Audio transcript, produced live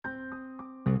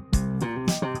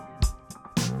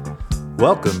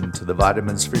Welcome to the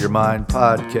Vitamins for Your Mind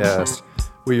podcast,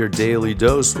 where your daily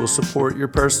dose will support your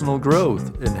personal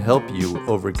growth and help you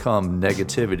overcome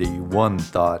negativity one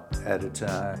thought at a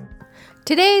time.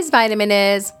 Today's vitamin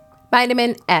is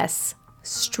vitamin S,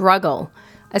 struggle,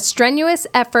 a strenuous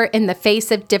effort in the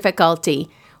face of difficulty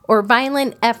or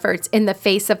violent efforts in the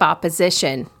face of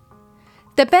opposition.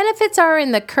 The benefits are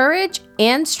in the courage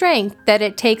and strength that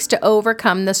it takes to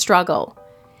overcome the struggle.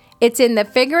 It's in the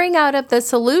figuring out of the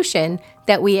solution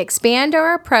that we expand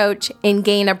our approach and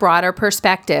gain a broader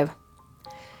perspective.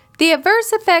 The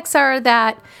adverse effects are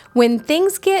that when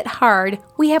things get hard,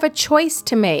 we have a choice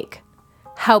to make.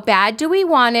 How bad do we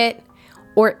want it,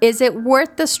 or is it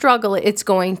worth the struggle it's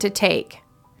going to take?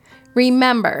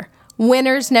 Remember,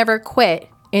 winners never quit,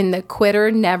 and the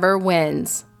quitter never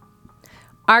wins.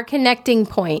 Our connecting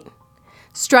point.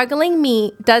 Struggling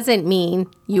doesn't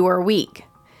mean you are weak.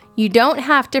 You don't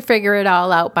have to figure it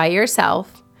all out by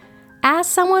yourself.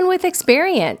 Ask someone with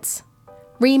experience.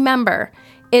 Remember,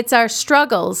 it's our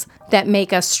struggles that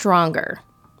make us stronger.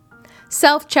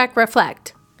 Self-check,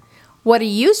 reflect. What are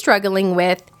you struggling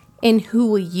with, and who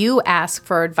will you ask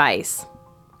for advice?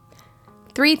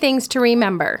 3 things to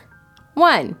remember.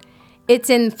 1. It's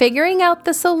in figuring out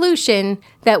the solution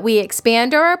that we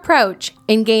expand our approach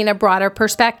and gain a broader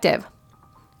perspective.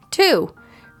 2.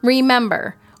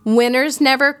 Remember, winners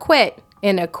never quit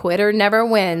and a quitter never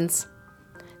wins.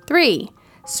 3.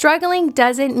 Struggling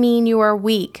doesn't mean you are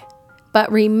weak,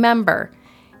 but remember,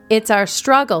 it's our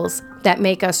struggles that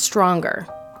make us stronger.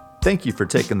 Thank you for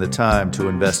taking the time to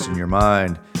invest in your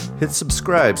mind. Hit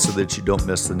subscribe so that you don't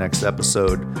miss the next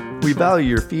episode. We value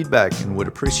your feedback and would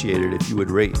appreciate it if you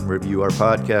would rate and review our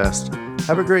podcast.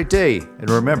 Have a great day, and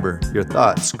remember, your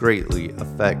thoughts greatly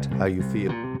affect how you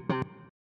feel.